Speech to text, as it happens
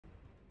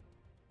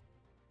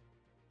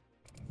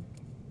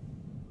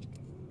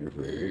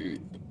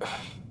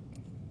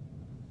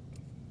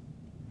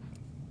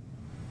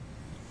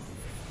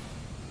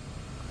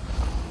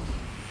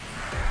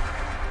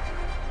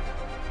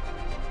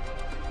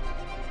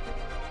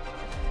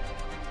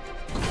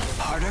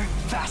Harder,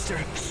 faster,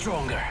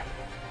 stronger.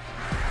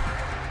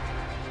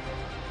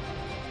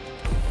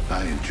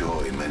 I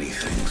enjoy many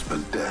things, but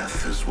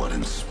death is what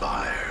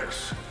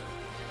inspires.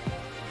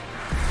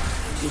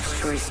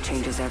 Each choice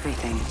changes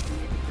everything.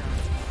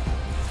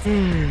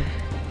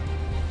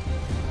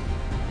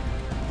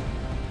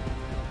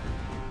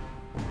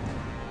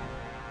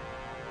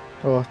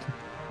 Ó,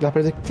 dá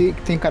pra dizer que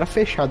tem cara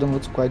fechado no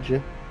outro squad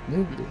já.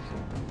 Meu Deus.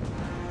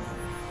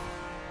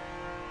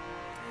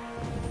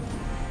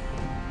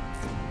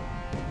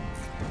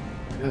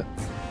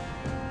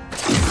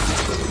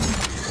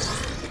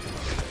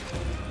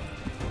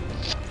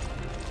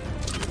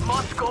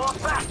 Must go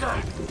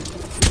faster.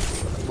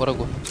 Bora,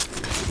 Gordo.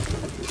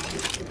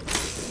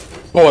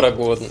 Bora,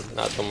 Gordo.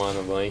 Ah,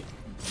 tomando banho.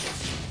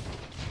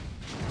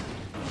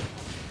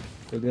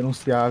 Eu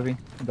denunciava, hein?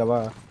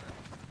 Dava.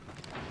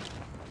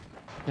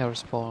 É o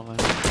respawn, né?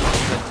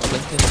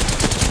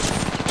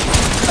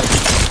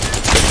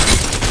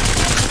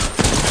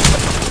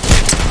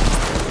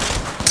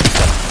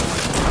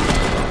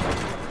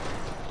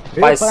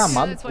 Mas- Pai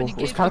amado,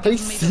 pô. Os caras tá em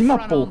cima,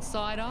 pô.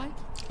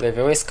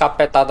 Levei uma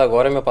escapetada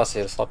agora, meu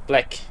parceiro. Só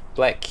plec,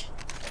 plec.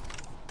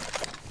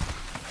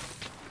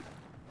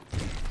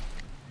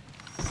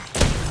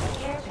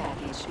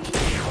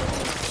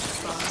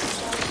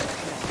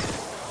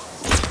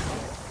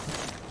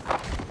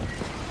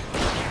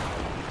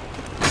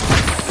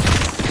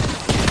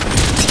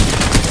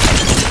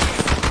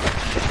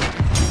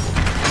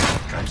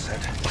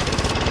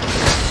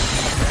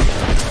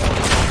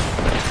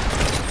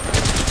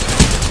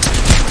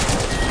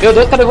 Meu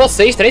Deus, cadê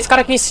vocês? 3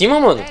 caras aqui em cima,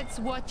 mano. That's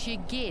what you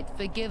get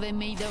for giving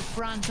me the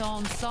front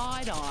on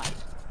side eye.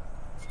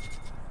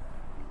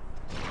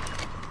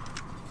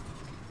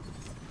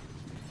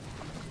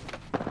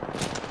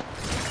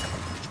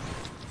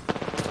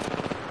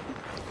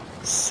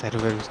 Sério,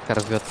 velho, o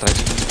cara veio atrás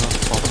de mim de uma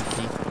forma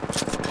aqui.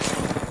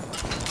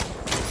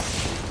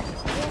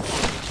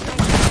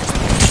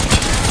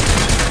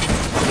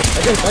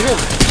 Pega ele, pega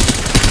ele.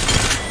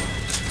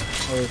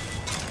 Aí.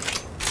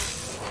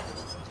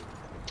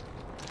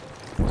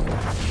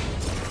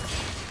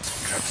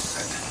 Trap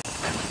set.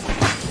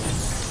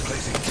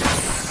 Placing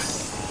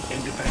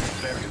independent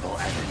variable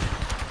added.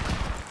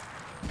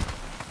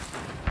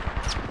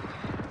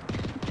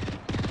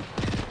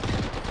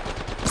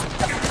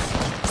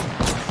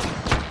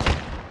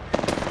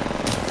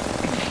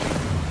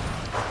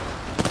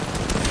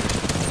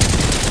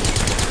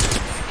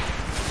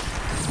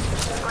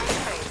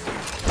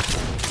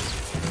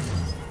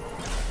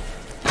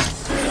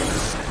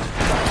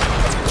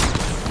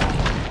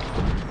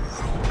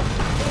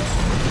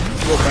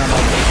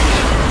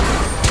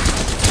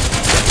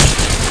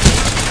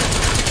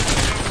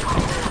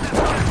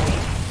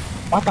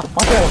 Mata,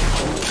 mata ela.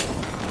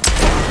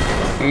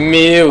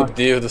 Meu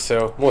Deus do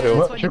céu. Morreu.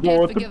 That's what you Chegou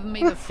get outro. for giving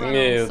me the front on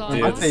Meu side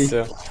Deus do eye.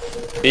 céu.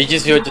 E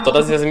desviou de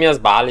todas as minhas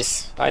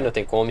balas. Ai, não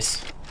tem como.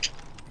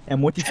 É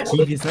muito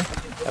esquives, né?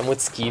 É muito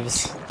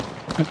esquives.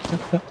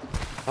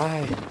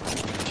 Ai.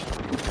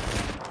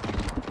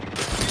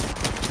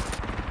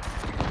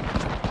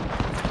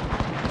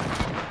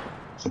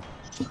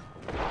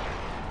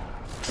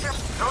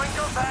 Going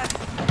too fast.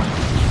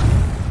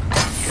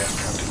 Gas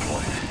trap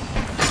deployed.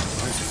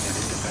 Placing an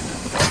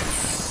independent variable.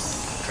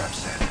 Trap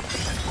set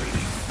and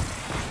waiting.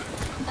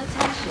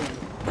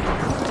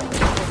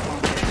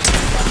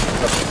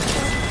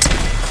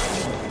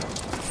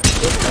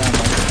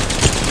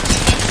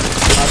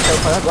 Acho que eu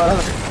faço agora.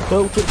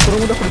 Todo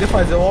mundo vai poder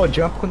fazer o all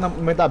jump no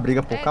meio da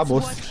briga, pô. That's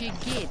Acabou. what you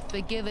get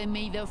for giving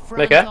me the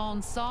é que é? front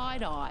on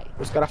side eye.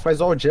 Os caras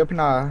fazem all jump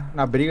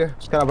na briga.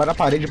 Os caras vão na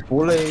parede,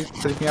 pula e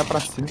tem que ir pra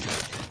cima.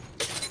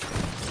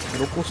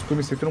 Virou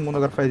costume, isso aí, todo mundo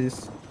agora faz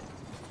isso.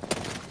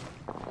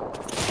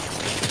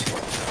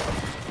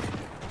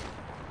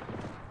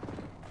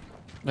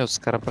 Meu, os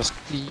caras parecem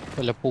que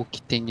olha pô, o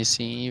que tem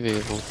assim,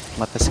 velho. Vou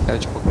matar esse cara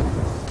de qualquer.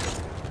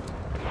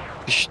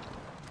 Ixi,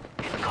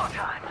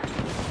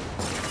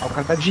 Ah, o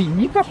cara tá de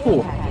IVA, pô.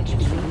 O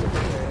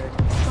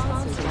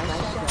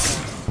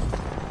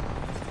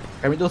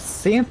cara me deu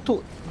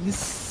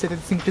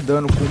 175 de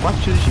dano com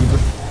 4 tiros de IVA.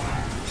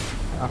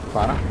 Ah,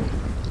 para.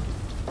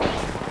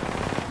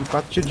 E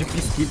 4 tiros de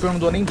peacekeeper eu não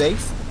dou nem 10.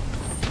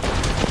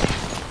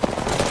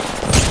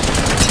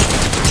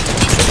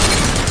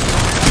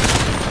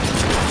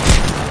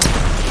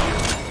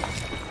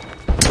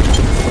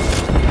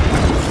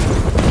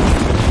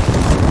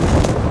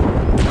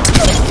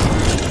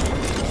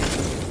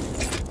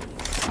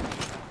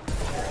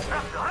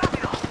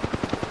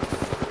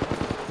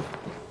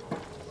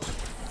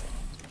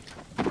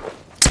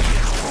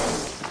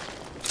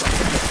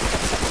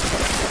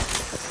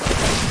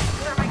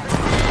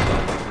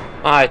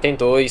 Ai, tem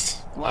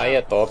 2. Aí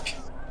é top.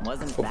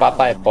 O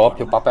papai é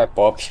pop, o papai é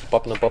pop. O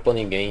pop não popa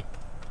ninguém.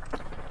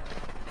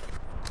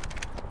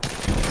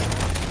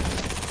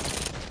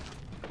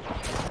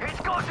 It's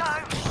go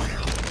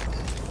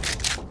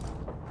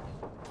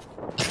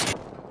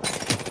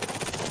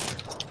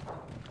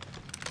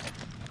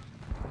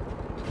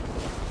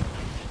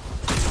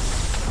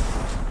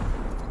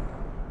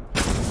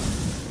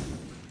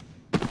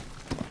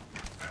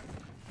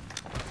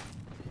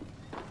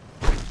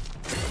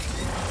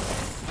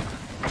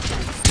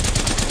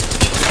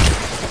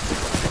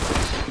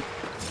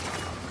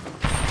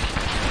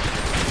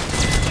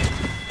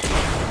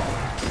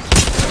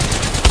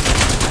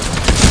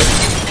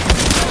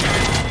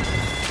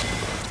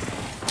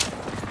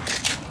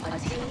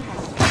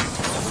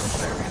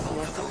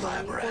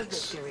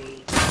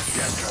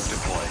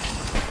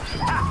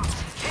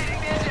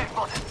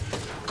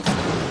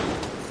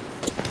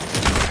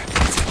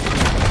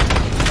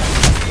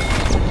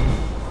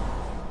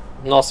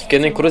Nossa, fiquei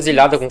na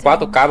encruzilhada com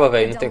 4 cabas,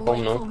 velho. Não tem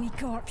como não.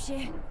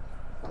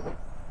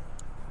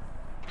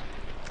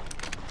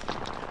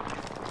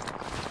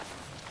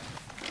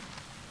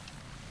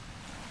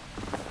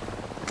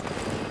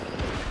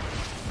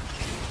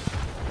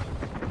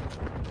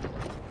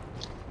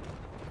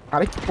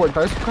 Cara, que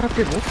portal esse cara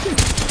pegou, filho?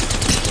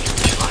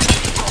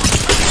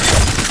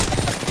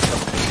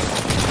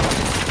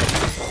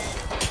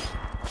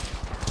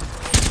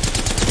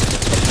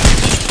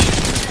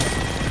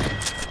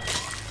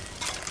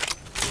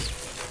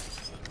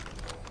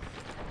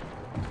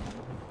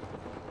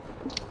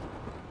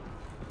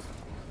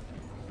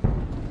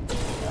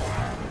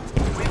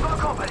 We've got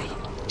company.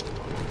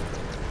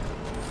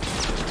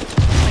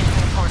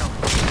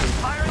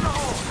 Fire in the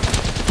hole.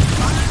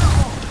 Fire in the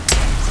hole.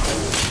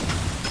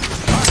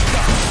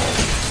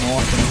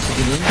 Nossa, não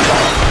consegui nem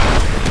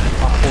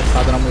dar uma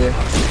porrada na mulher.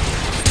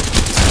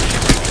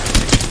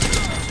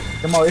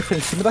 Tem uma UEF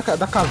em cima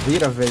da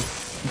caveira, velho.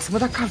 Em cima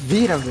da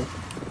caveira, velho.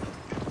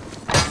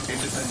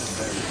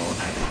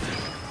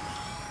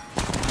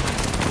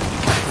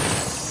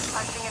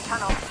 Passing a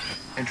tunnel.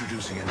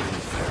 Introducing a new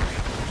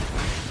ferry.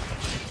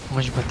 Um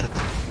monte de batata.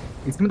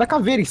 Em cima da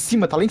caveira, em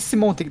cima, tá lá em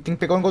cima. Tem que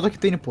pegar o negócio do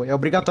Octane, pô. É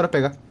obrigatório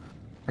pegar.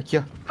 Aqui,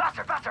 ó.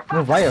 Faster, faster,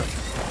 Não faster. vai, ó.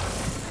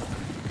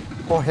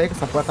 Correga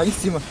essa porra, tá lá em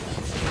cima.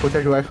 Porta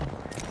de UEF.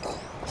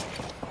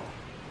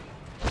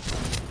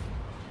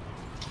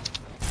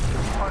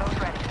 Portal's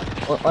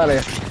ready. Olha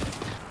aí.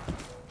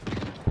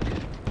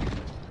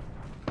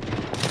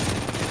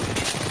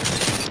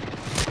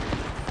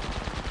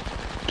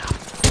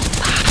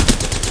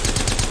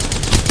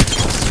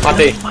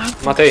 Matei,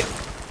 matei.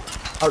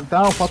 Ah,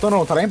 tá, não, faltou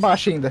não, tá lá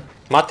embaixo ainda.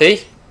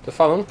 Matei, tô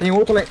falando. Tem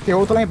outro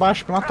lá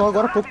embaixo que matou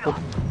agora há pouco, pô.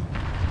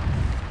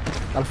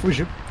 O cara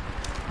fugiu.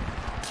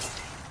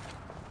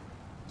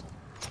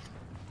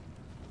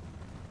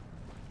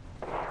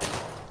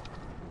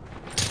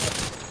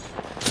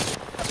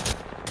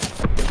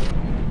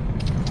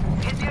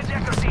 Hit the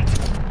ejector seat.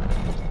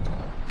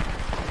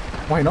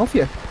 Morre não,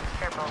 fia?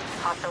 Careful.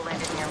 Hostile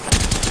landed near me.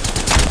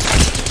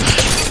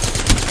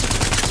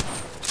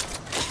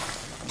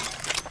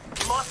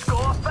 Must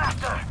go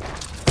faster.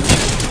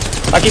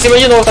 Tá aqui em cima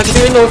de novo, tá aqui em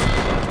cima de novo.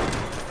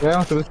 É,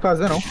 não tem muito o que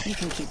fazer não. You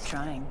can keep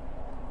trying,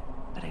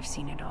 but I've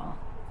seen it all.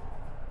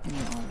 And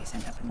you always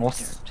end up in the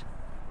Nossa. dirt.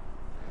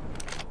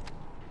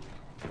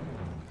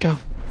 Calma,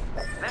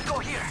 Let's go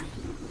here.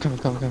 calma.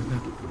 Deixa eu ver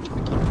aqui.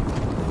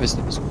 Ver se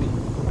tem pra subir.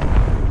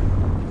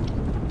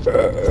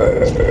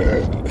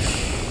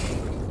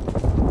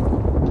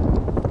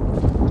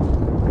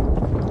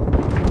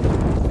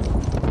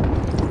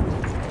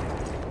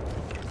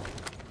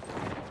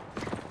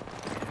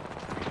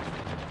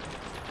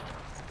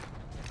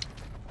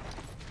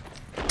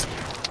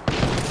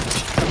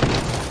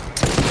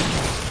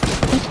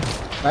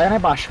 Vai lá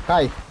embaixo,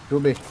 cai.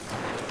 Derrubei.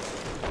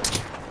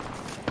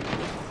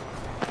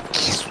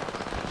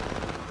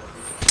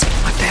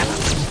 Matei ela.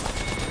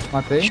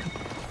 Matei.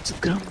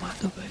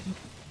 Desgramada, velho.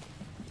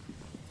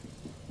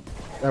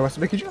 Vai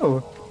subir aqui de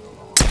novo.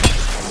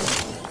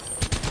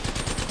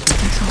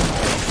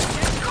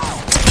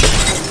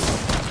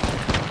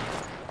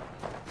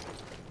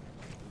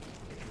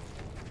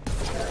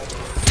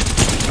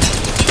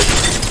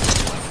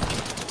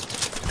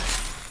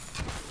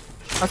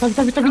 Ah, tá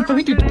vindo.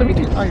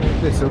 Ai,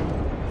 desceu.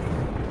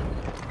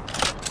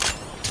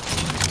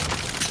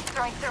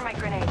 Throwing thermite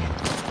grenade.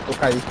 Vou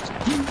cair.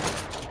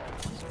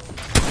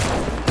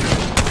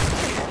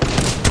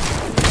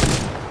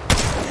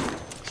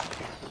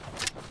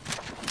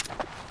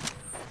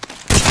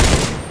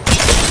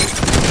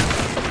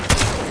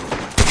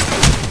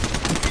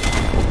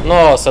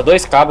 Nossa,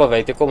 2 cabas,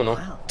 velho, tem como não.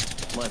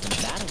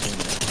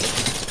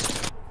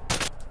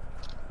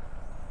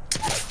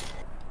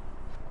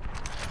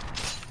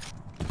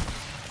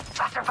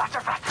 Faster,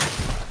 faster, faster.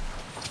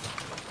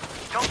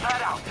 Jump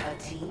that out.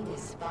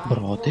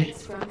 Brother.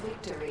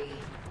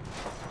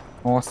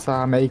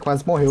 Nossa, a May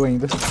quase morreu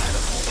ainda.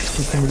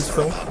 Que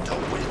munição.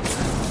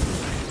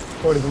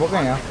 Pô, eles vão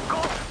ganhar.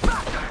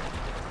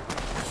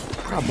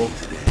 Acabou.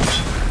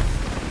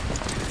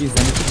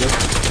 Pisando que deu.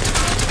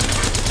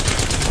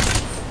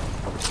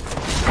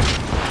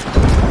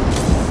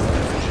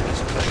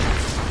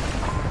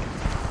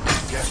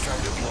 Gas trap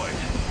deployed.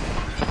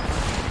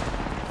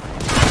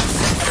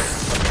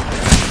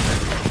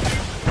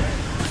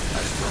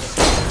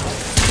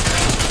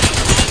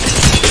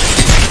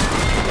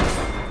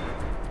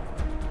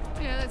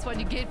 Yeah, that's what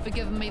you get for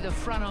giving me the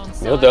front on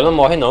side. Meu Deus, não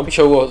morre não, bicho.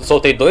 Eu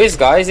soltei 2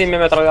 gás e minha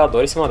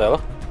metralhadora em cima dela.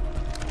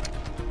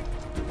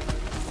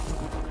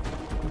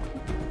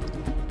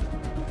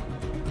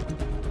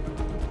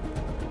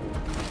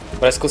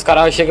 Parece que os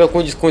caras chegam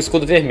com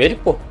escudo vermelho,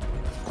 pô.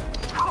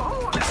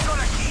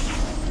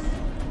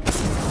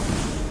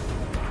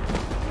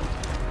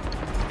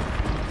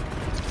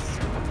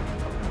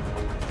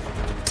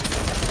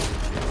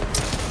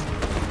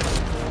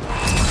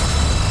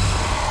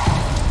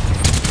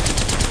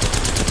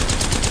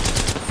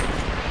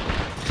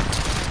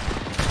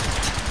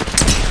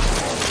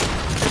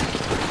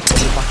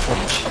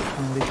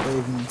 Não deixa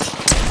ele vir.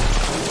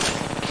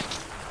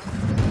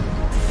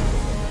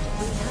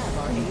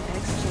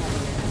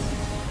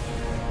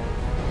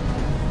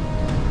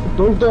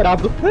 Dois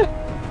dourados.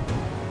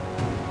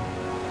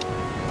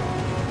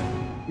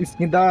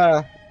 Skin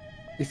da...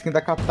 Skin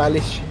da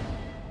Catalyst.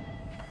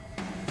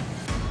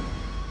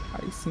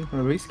 Aí sim,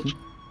 uma vez skin.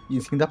 E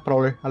skin da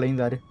Prowler, a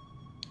lendária.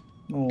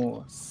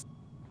 Nossa.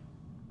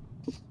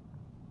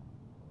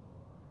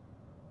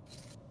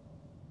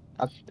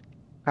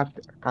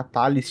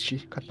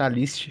 Catalyst.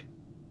 Catalyst.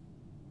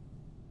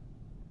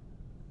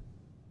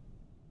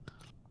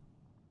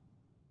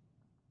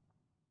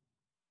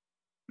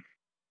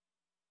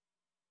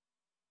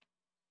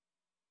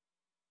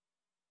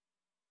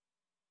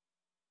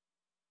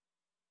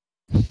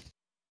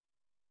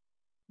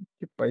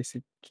 Que pai esse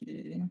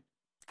aqui.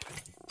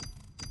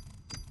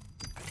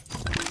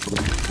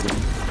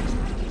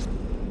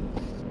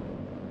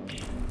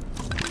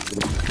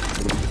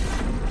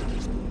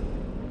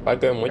 Vai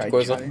ganhar muita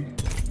coisa.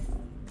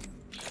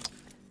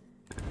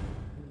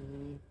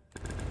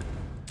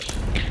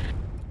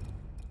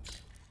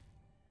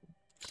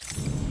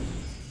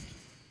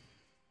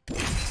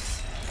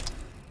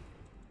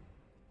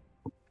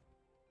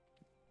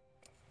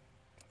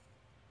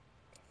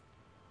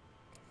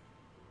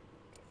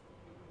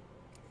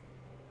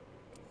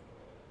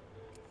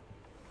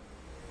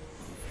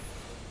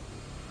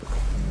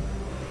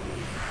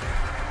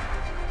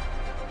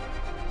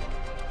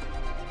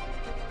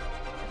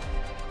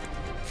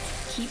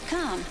 Keep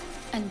calm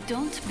and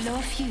don't blow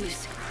a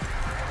fuse.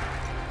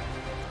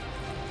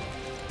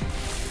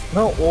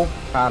 Não, ô,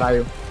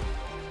 caralho.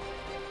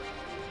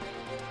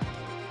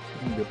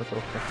 Não deu pra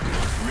trocar.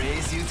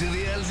 Race you to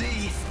the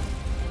LZ.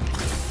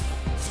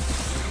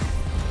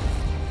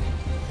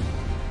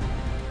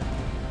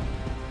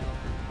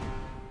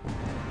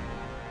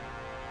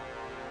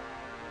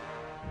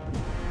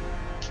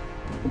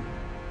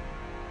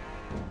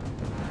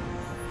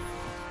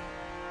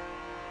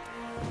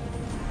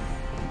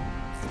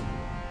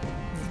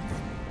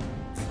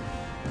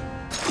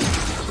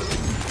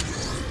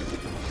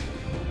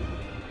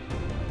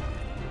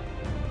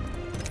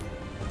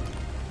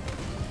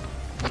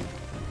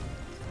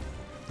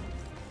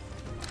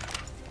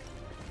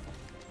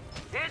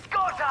 It's go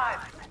time.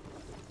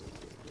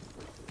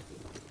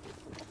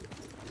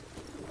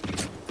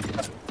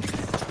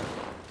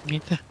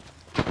 Eita.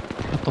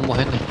 Eu tô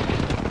morrendo.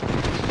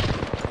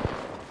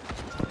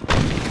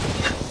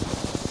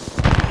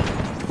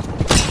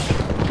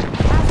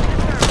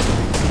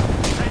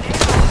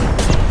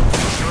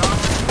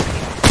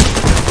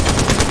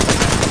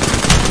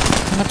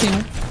 Matei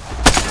um.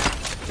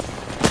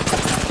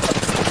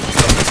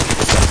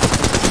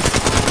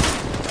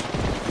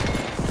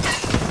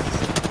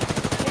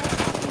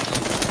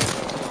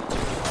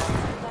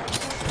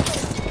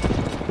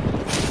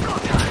 It's go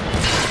time.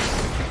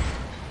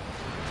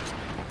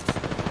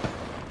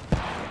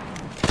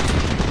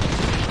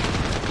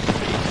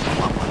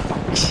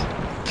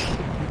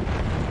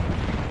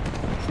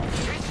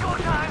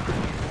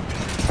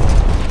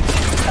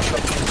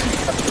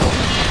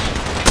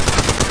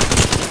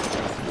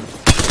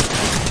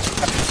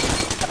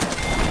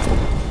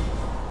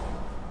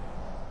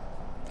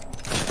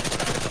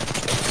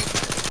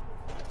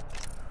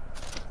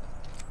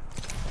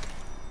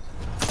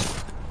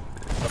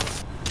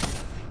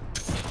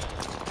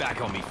 Back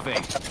on me,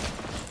 face.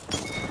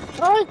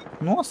 Ai,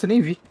 nossa,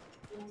 nem vi.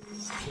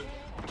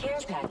 Care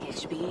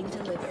package being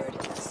delivered.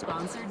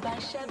 Sponsored by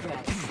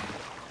Chevrex.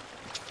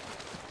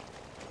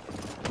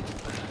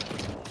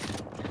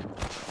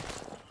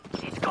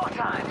 It's go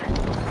time.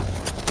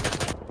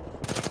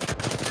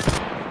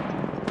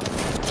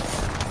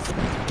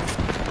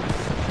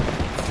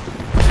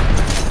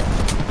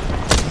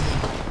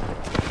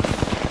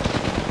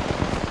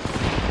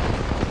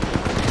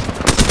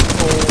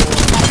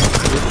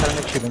 Esse cara me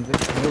atirando, velho.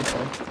 Meu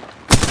pai.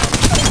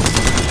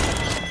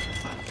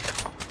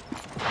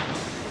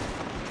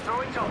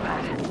 Throwing jump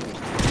pad.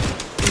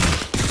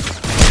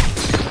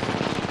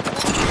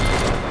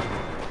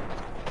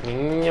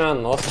 Minha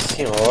nossa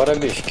senhora,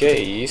 bicho, que é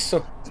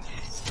isso?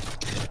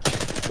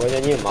 Coisa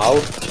animal.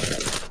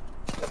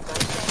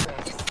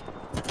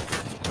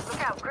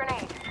 Look out,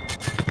 grenade.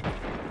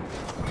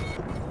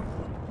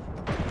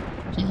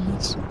 Que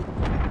isso?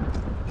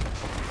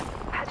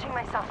 Patching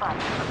myself up.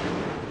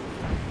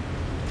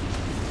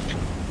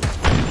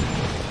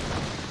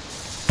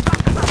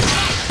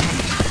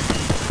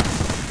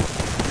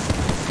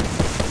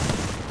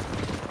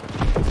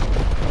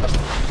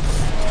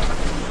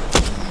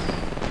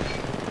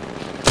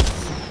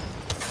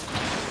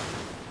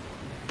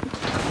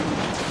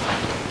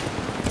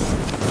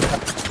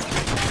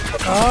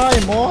 Ai,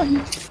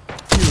 morre.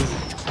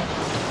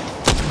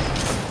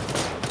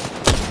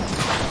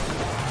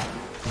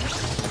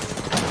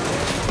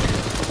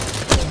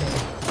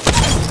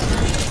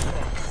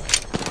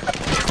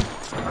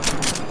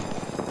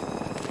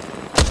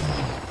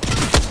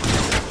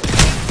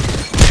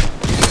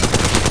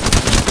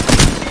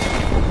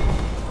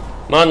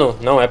 Mano,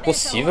 não é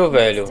possível,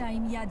 velho.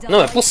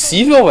 Não é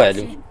possível,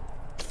 velho.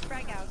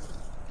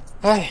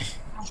 Ai.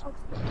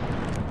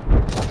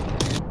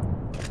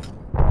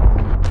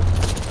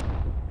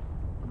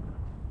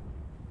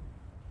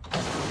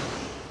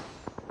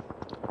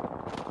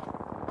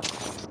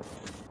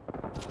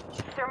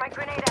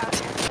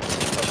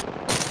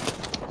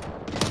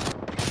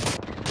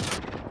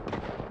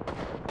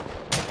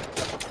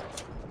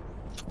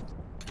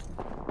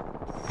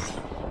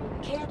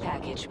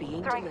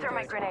 being Throwing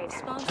thermite delivered. grenade.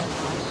 Sponsored by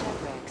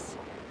Chevrex.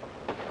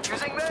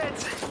 Using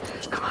meds.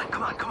 Come on,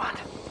 come on, come on.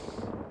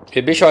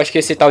 E, bicho, eu acho que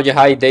esse tal de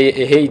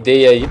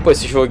Heyday aí, pô,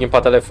 esse joguinho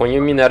pra telefone,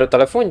 minera o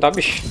telefone, tá,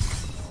 bicho?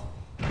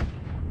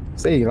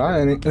 Sei lá,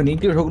 eu nem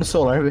tenho jogo no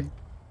celular, velho.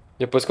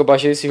 Depois que eu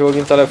baixei esse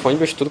joguinho no telefone,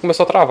 bicho, tudo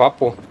começou a travar,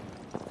 pô.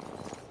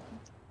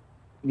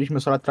 Bicho, meu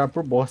celular trava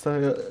por bosta.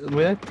 Eu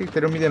não ia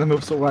ter minerando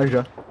meu celular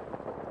já.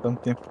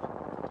 Tanto tempo.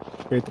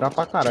 Ele trava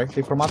pra caralho,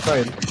 tem que formatar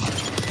ele.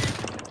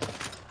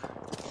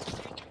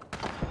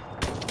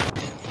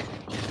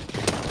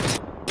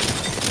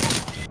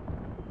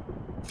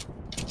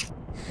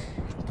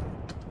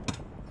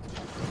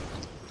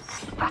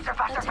 Faster,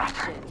 faster,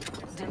 faster. Attention.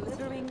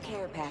 Delivering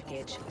care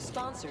package.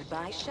 Sponsored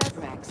by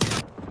Chevrex.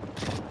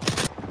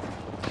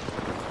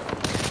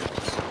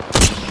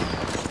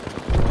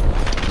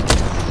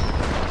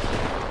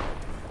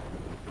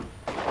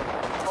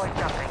 Boy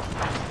jumping.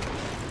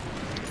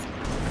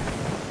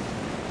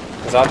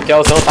 Exato que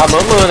Elzão tá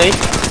mamando, hein?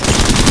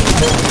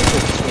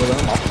 Tô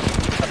dando mal.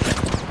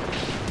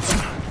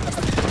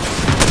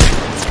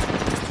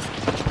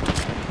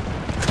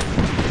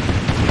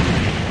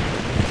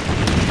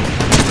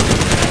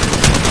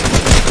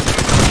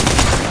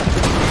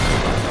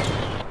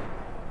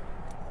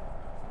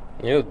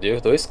 Meu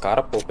Deus, 2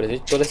 caras, pô.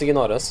 Presente toda essa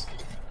ignorância.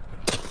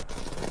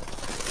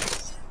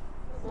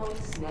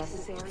 Points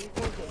necessary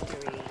for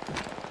victory.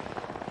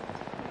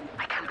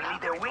 I can't believe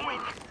they're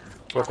winning.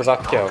 Vou acusar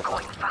aqui, ó.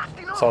 Going fast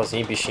enough.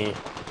 Sozinho, bichinho.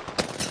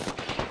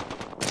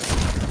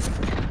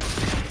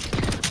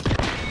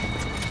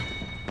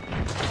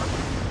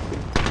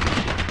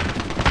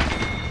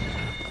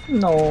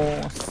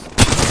 Nossa.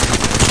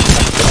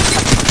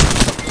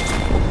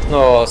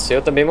 Nossa,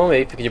 eu também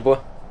mamei, fica de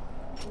boa.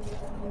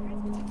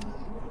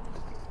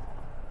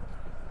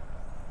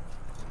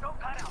 Don't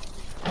cut out.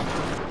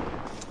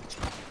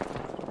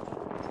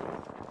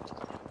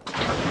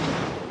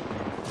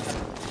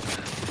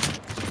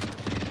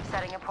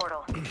 Setting a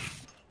portal.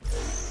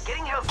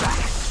 Getting health back.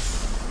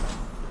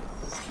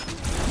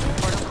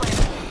 Portal clear.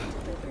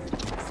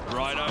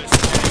 Delivered.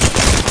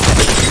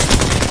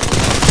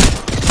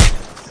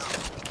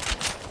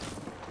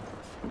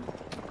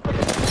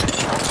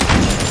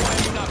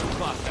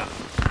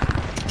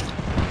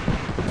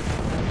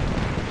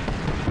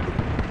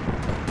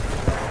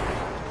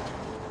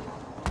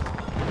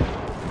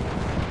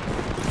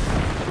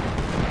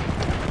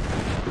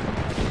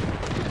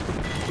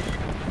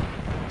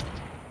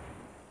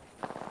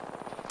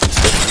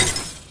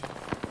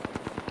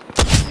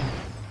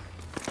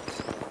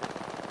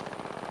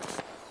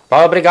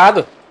 Fala,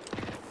 obrigado.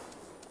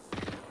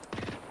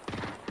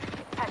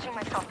 Patching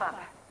myself up.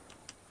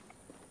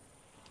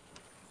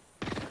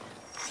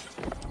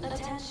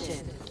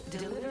 Attention.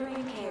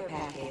 Delivering care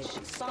package.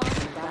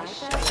 Sponsored by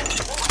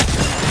Chevrex.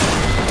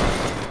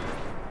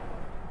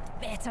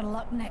 Better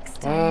luck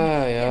next time.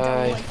 Ai,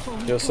 ai.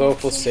 Eu sou o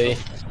Fusei.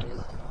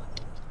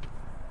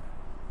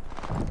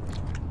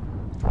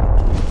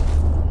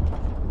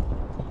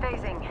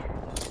 Phasing.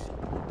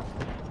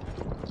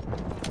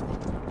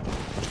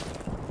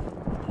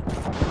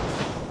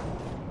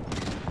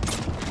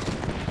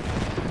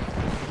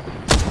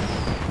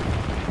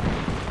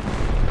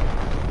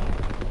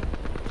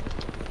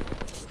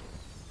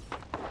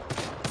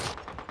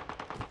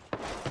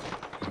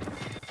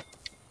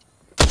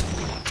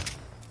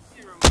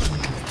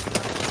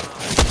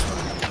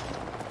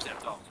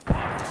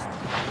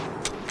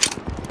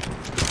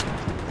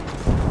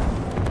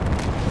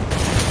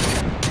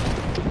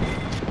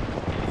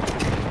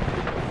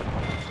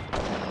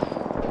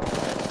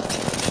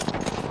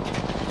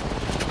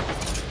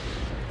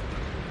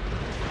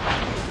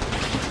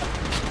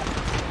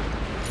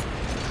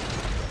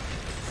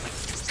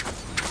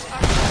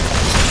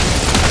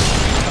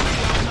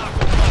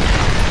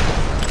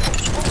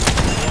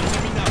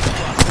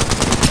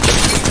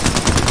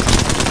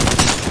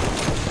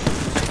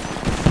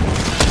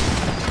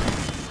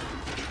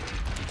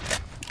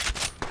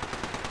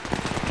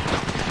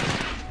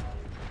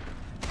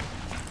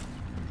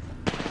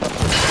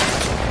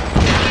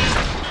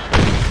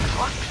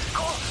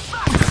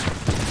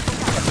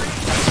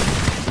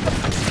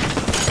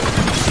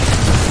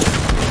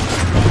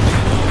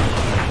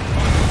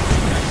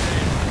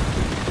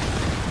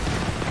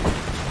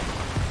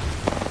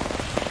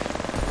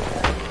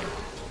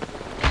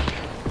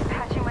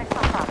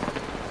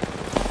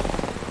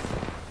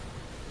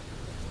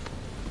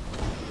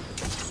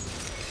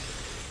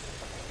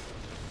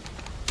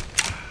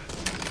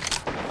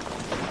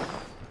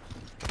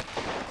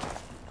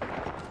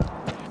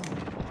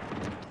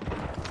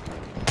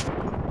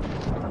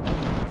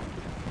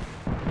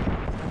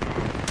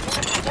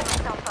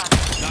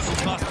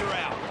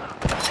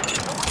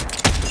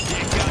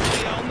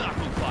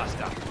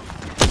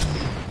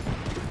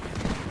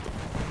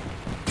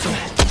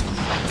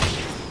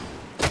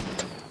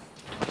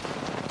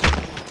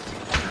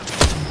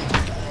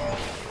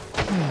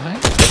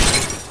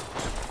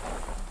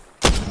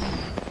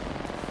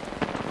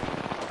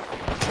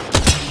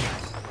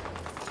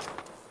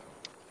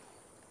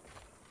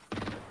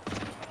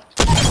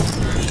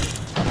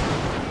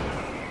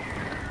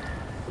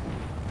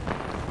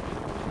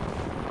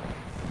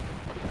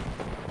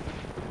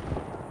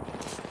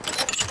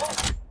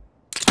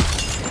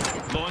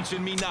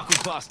 Launching me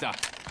knuckle buster.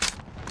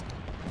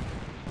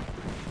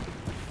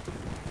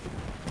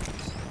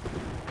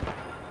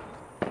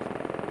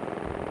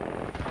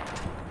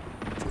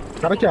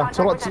 Cara aqui, ó.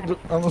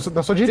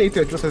 Da sua direita,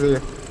 aqui vocês aí.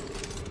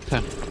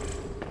 Tá.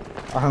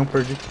 A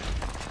Rampart.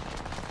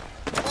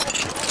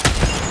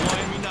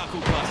 Flying me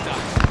knuckle buster.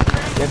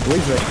 E é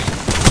 2, velho.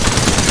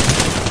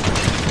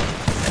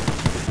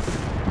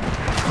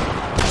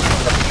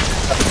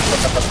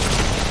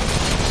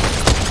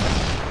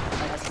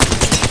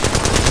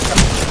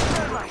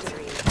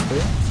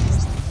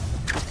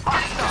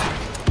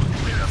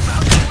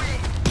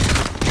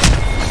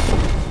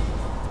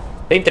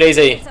 Tem 3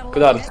 aí,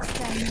 cuidado.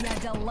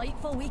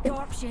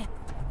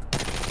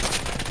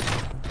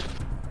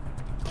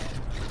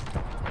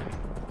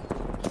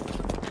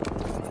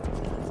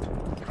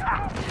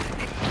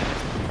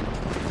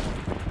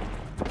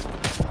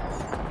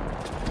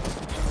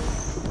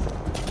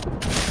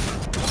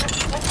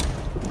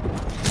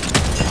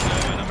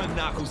 Serving him a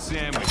knuckle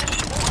sandwich.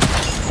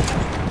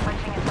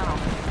 Punching a tunnel.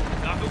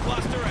 Knuckle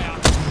buster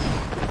out.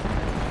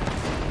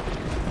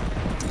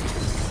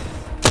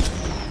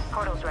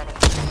 Portal's ready.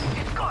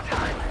 It's go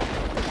time.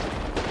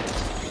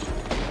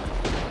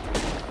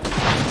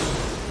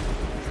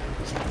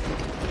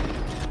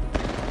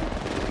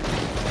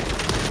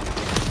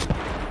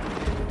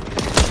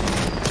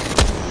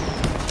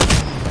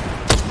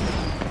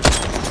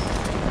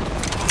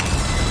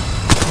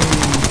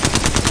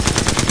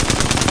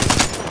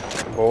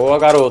 Boa,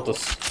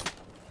 garotos.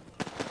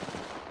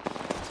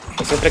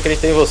 Eu sempre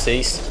acreditei em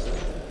vocês.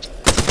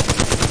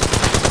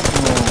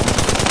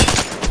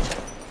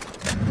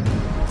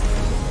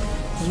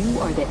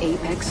 You are the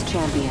Apex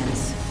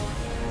Champions.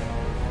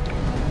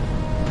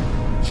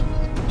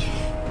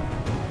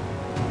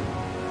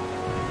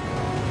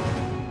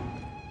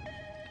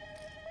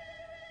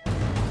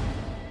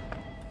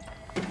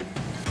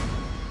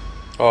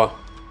 Ó,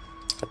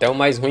 até o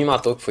mais ruim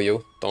matou que fui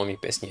eu. Tome,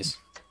 pense nisso.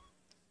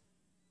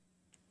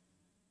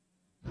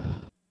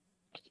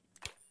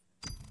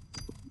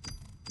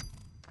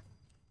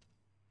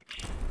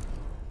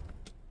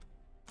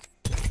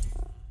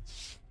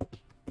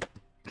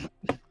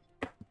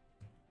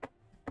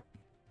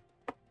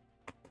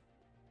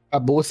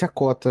 Acabou-se a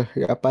cota.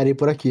 Já parei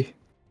por aqui.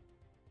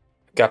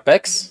 Que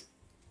Apex?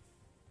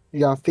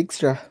 Já fix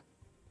já.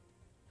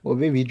 Vou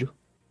ver vídeo.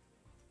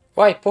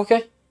 Uai, por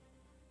quê?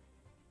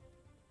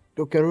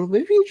 Eu quero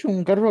ver vídeo,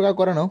 não quero jogar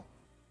agora não.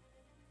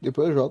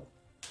 Depois eu jogo.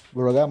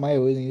 Vou jogar mais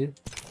hoje ainda.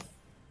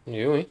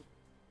 Viu, hein?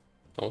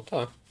 Então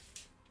tá.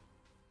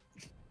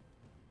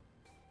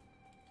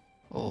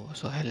 Ou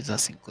só realizar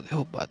 5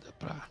 derrubadas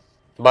pra...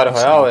 Battle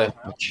Royale, é?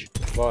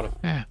 Bora.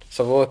 É.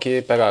 Só vou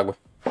aqui pegar água.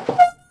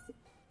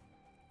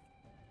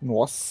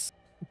 Nossa.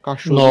 O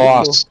cachorro.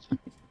 Nossa.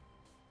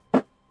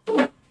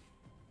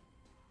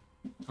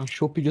 O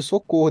cachorro pediu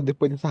socorro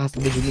depois dessa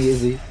raçada de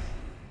mesa aí.